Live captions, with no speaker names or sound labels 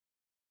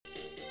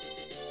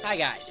Hi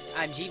guys,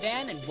 I'm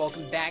G-Van, and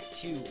welcome back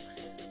to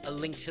A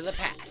Link to the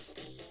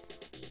Past.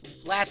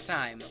 Last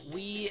time,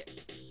 we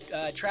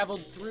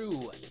traveled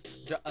through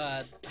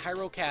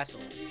Hyrule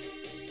Castle.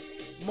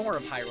 More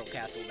of Hyrule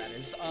Castle, that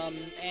is,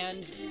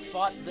 and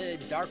fought the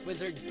Dark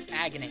Wizard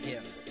Agony.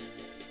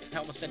 I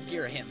almost said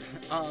Girahim.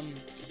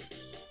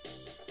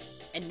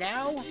 And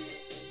now,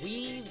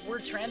 we were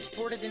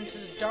transported into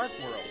the Dark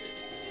World.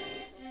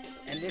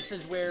 And this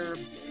is where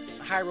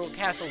Hyrule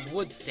Castle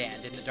would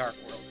stand in the Dark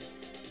World.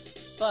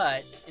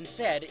 But,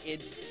 instead,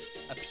 it's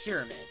a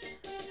pyramid.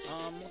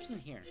 What's in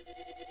here?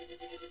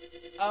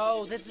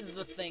 Oh, this is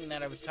the thing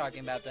that I was talking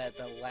about at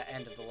the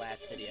end of the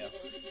last video.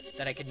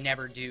 That I could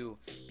never do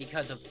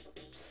because of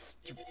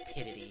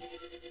stupidity.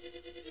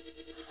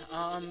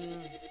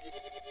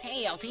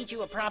 Hey, I'll teach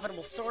you a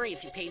profitable story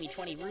if you pay me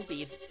 20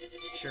 rupees.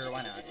 Sure,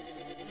 why not?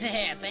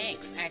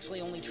 Thanks. Actually,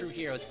 only true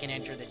heroes can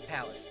enter this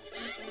palace.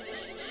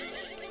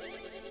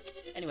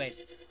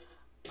 Anyways,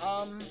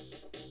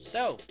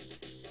 so,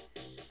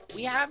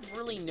 we have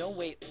really no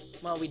way,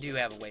 well, we do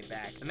have a way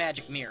back, the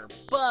magic mirror,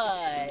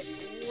 but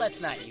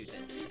let's not use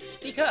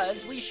it,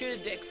 because we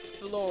should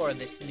explore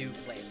this new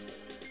place.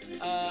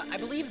 I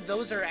believe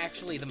those are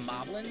actually the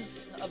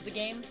moblins of the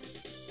game.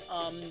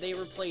 They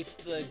replace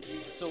the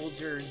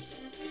soldiers,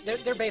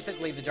 they're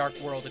basically the Dark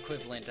World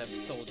equivalent of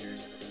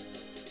soldiers.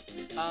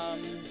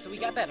 So we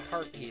got that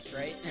heart piece,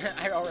 right?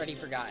 I already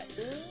forgot.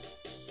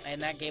 And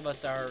that gave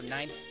us our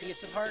 9th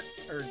piece of heart,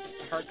 or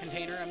heart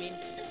container, I mean.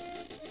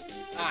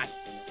 Ah,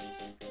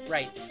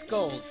 right,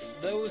 skulls.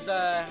 Those,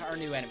 are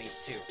new enemies,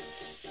 too.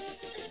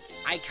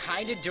 I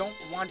kinda don't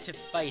want to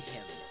fight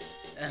him.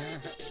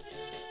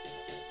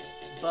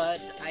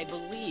 But I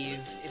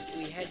believe if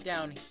we head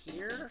down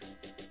here...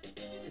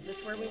 Is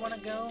this where we want to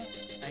go?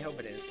 I hope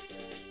it is.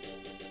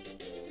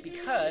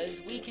 Because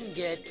we can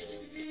get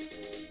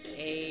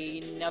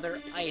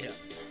another item,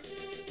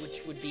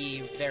 which would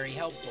be very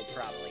helpful,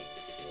 probably.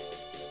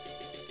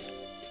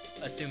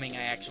 Assuming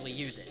I actually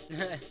use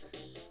it.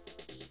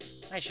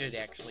 I should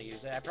actually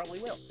use it. I probably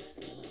will.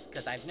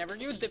 Because I've never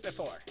used it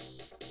before.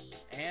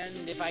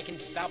 And if I can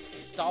stop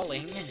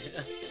stalling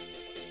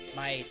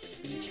my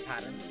speech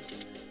patterns.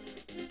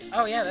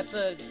 Oh yeah,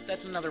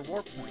 that's another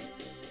warp point.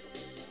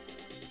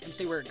 Let's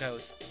see where it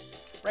goes.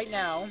 Right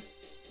now,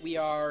 we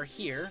are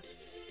here.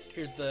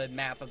 Here's the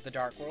map of the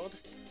Dark World.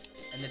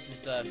 And this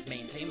is the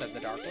main theme of the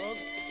Dark World.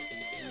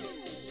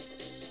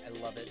 I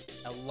love it.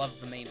 I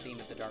love the main theme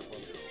of the Dark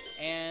World.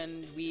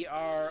 And we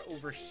are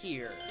over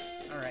here.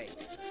 Alright.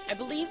 I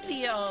believe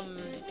the,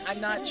 I'm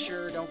not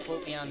sure, don't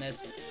quote me on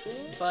this,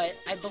 but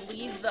I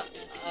believe the,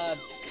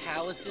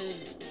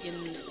 palaces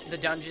in the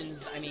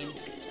dungeons, I mean,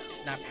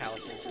 not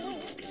palaces.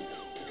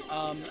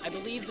 I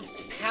believe the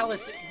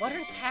palace, what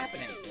is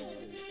happening?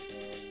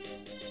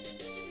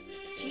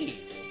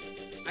 Jeez.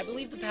 I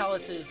believe the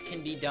palaces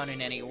can be done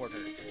in any order.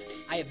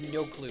 I have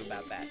no clue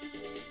about that.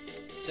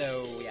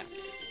 So, yeah.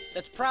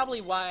 That's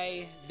probably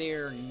why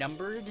they're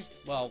numbered.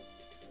 Well,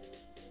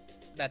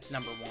 that's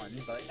number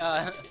 1, but,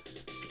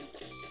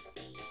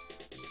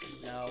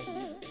 no.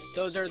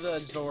 Those are the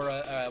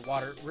Zora,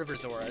 River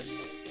Zoras,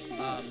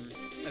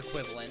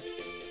 equivalent.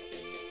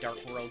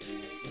 Dark World.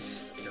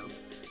 Derp.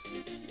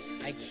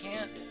 I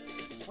can't...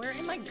 Where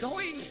am I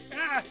going?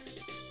 Ah!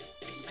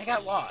 I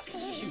got lost.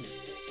 Shoot.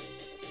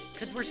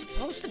 Because we're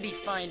supposed to be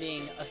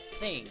finding a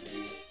thing.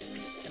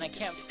 And I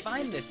can't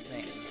find this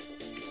thing.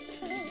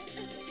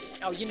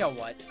 Oh, you know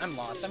what? I'm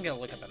lost. I'm gonna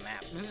look up a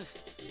map.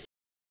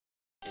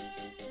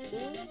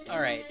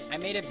 Alright, I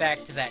made it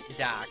back to that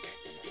dock.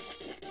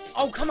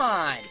 Oh, come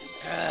on!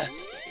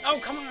 Oh,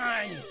 come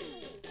on!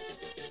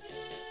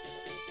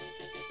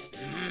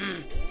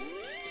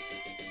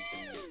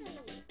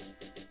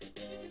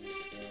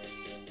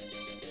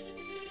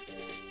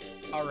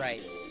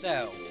 Alright,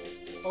 so...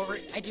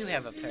 I do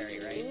have a ferry,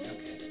 right?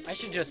 Okay. I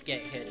should just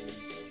get hidden.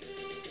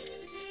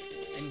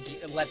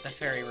 And let the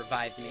ferry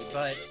revive me,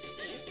 but...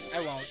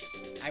 I won't.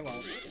 I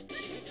won't.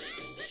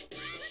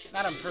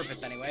 Not on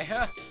purpose, anyway.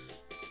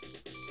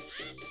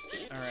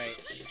 Alright.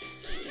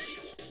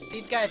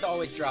 These guys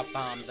always drop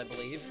bombs, I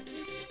believe.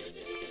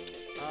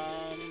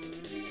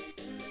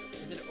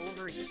 Is it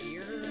over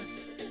here?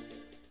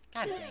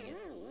 God dang it.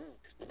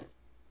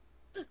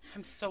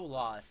 I'm so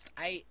lost.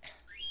 I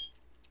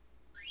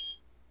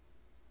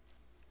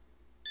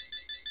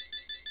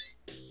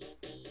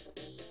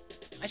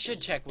should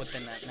check what's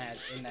in that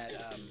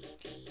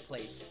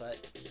place, but...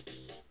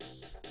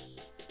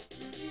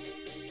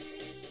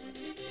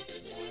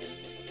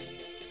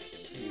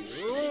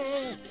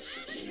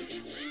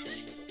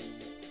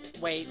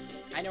 Wait,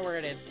 I know where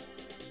it is.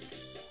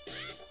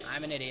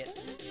 I'm an idiot.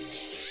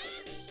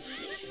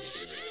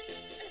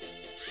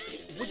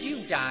 Would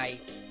you die?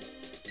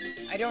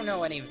 I don't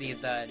know any of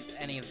these,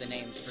 any of the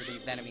names for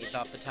these enemies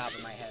off the top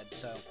of my head,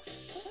 so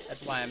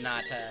that's why I'm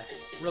not,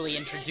 really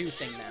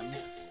introducing them.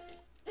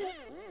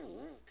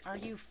 Are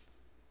you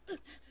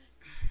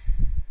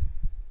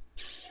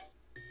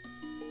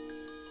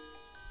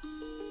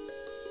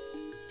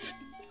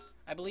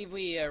I believe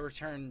we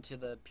returned to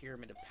the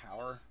Pyramid of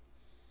Power.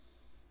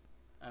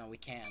 we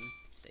can.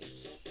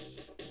 Save.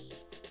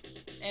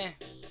 Eh.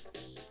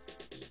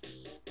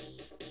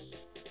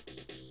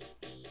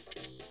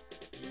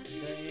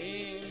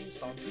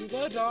 Games onto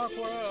the dark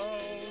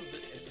world.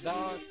 It's a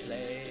dark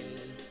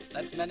place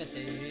that's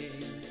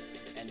menacing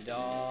and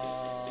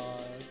dark.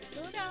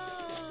 So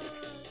dark.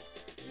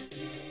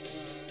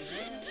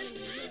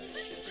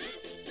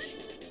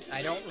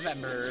 I don't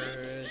remember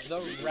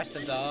the rest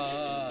of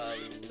the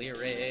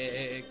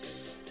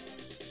lyrics.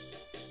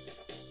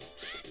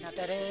 Not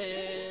that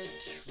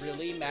it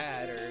really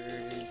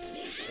matters.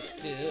 It's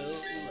still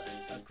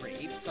a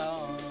great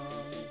song.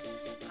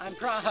 I'm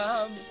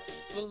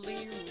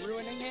probably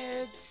ruining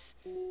it.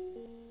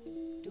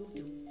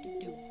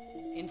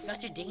 In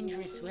such a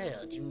dangerous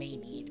world, you may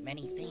need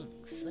many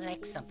things.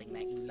 Select something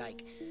that you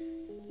like.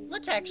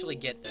 Let's actually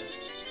get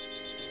this.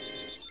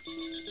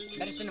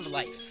 Medicine of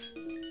Life.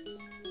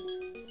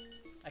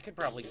 I could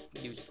probably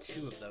use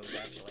 2 of those,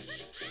 actually.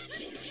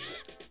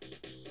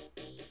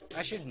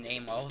 I should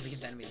name all of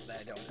these enemies that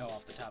I don't know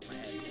off the top of my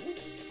head.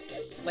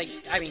 Like,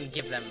 I mean,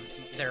 give them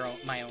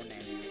my own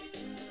name.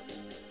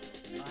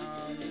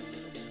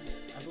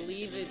 I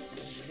believe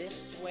it's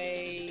this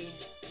way.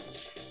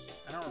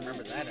 I don't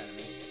remember that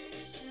enemy.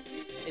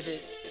 Is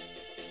it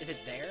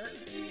there?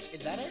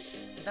 Is that it?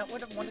 Is that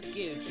what I want to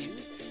go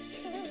to?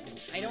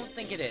 I don't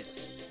think it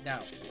is.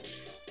 No.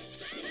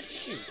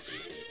 Shoot.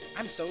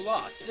 I'm so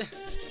lost. It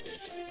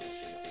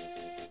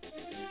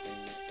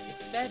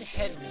said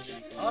head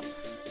up.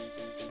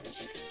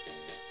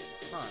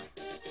 Huh.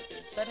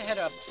 It said head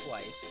up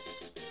twice.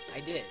 I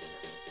did.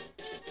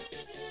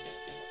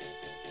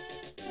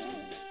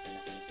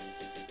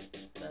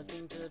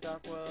 Nothing to the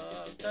dark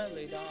world,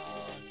 diddly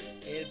dog.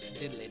 It's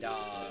diddly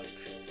dog.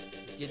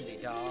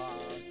 Diddly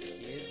dog.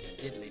 It's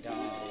diddly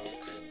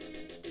dog.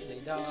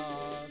 Diddly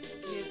dog.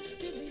 It's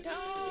diddly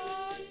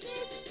dog.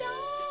 It's dog.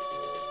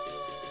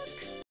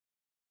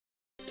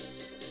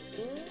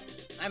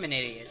 I'm an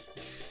idiot.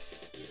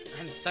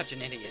 I'm such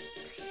an idiot.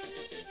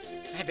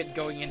 I've been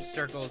going in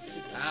circles.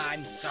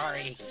 I'm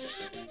sorry.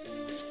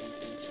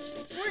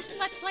 Worst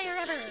Let's Player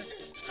ever!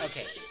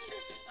 Okay.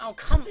 Oh,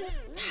 come...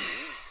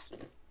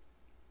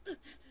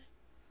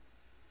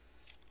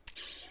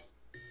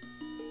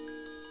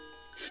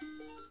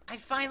 I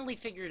finally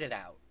figured it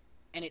out.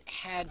 And it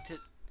had to...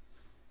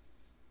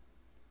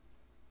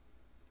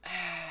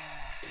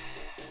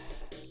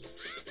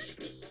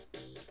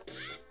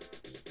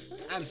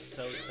 I'm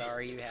so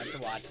sorry you have to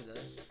watch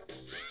this.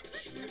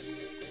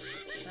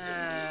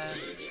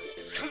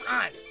 Come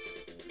on!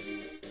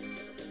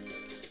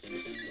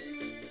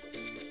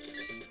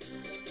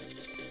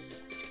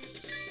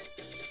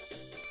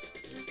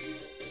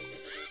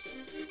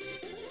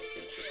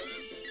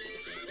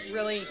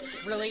 Really?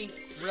 Really?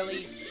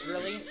 Really?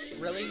 Really?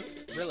 Really?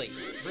 Really?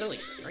 Really?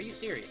 Are you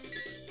serious?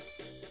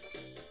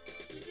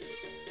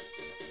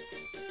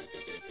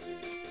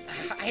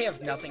 I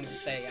have nothing to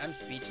say. I'm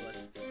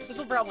speechless. This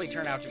will probably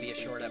turn out to be a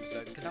short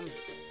episode, because I'm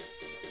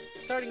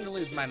starting to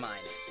lose my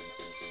mind.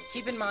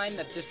 Keep in mind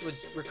that this was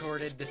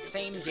recorded the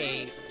same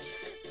day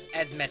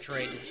as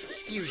Metroid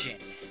Fusion,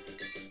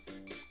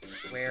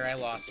 where I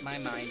lost my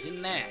mind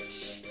in that.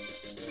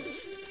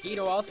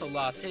 Guido also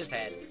lost his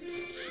head.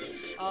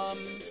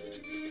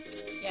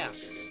 Yeah.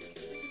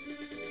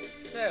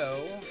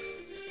 So...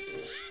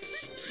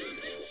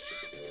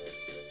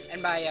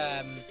 And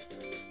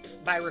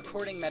by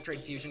recording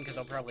Metroid Fusion, because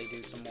I'll probably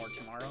do some more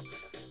tomorrow,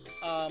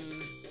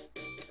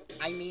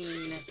 I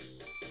mean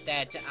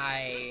that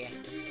I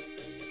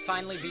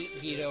finally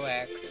beat Guido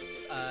X,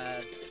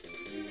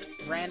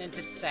 ran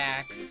into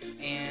Sax,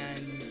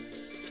 and,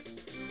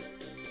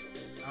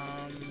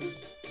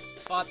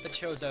 fought the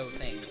Chozo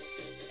thing.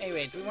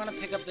 Anyways, we want to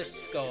pick up this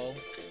skull,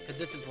 because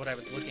this is what I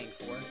was looking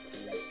for,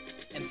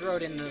 and throw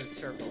it in the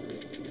circle,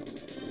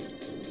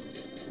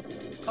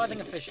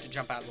 causing a fish to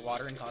jump out of the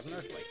water and cause an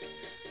earthquake.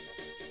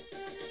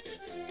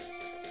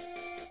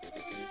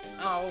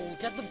 Oh,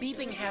 does the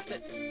beeping have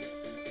to...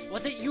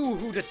 Was it you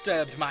who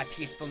disturbed my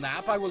peaceful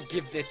nap? I will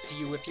give this to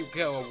you if you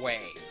go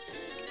away.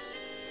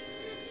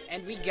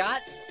 And we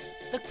got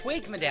the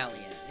Quake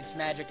Medallion. Its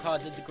magic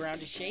causes the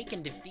ground to shake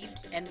and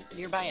defeats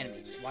nearby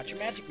enemies. Watch your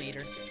magic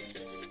meter.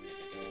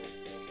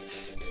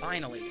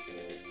 Finally.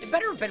 It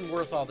better have been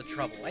worth all the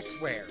trouble, I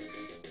swear.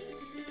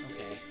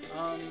 Okay,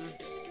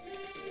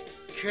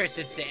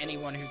 curses to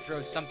anyone who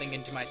throws something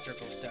into my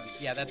circle of stones.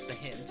 Yeah, that's the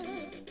hint.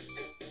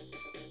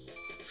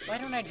 Why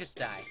don't I just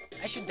die?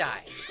 I should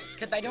die.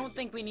 Because I don't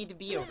think we need to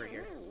be over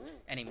here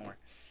anymore.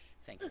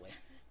 Thankfully.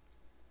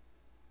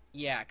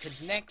 Yeah,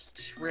 because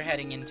next we're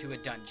heading into a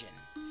dungeon.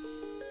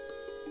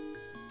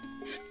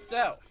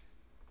 So.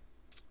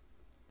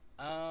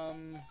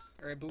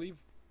 Or I believe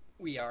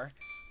we are.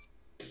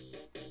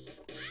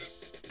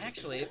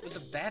 Actually, it was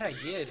a bad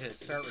idea to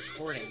start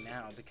recording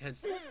now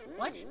because...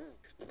 What?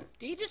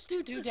 Did he just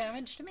do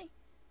damage to me?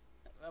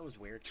 That was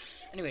weird.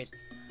 Anyways,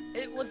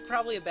 it was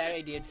probably a bad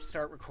idea to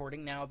start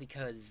recording now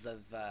because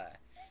of,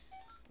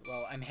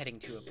 well, I'm heading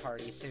to a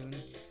party soon.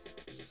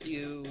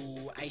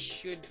 So, I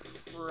should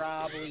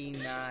probably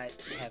not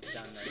have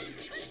done this.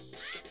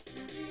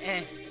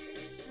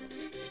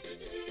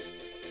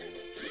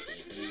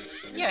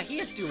 Yeah, he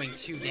is doing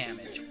 2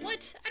 damage.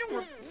 What? I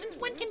don't... Since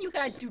when can you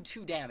guys do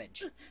 2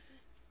 damage?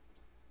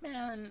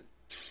 Man...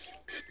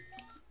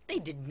 They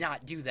did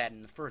not do that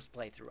in the first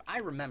playthrough. I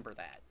remember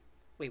that.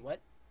 Wait, what?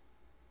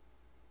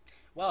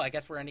 Well, I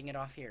guess we're ending it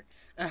off here.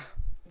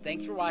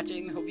 Thanks for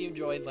watching. Hope you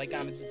enjoyed. Like,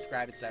 comment,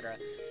 subscribe, etc.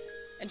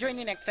 And join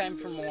me next time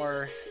for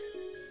more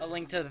A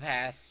Link to the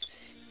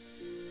Past,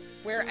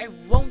 where I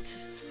won't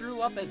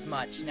screw up as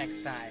much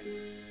next time.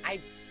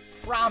 I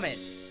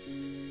promise.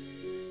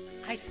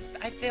 I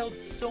failed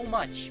so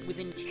much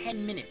within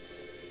 10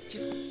 minutes.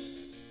 Just...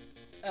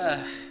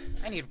 I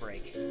need a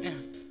break.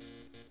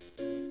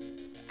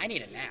 I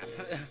need a nap.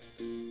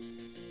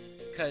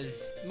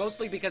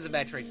 Mostly because of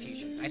Metroid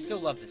Fusion. I still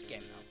love this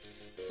game,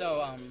 though.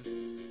 So,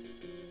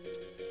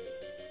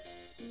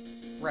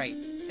 right.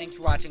 Thanks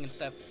for watching and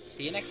stuff.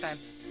 See you next time.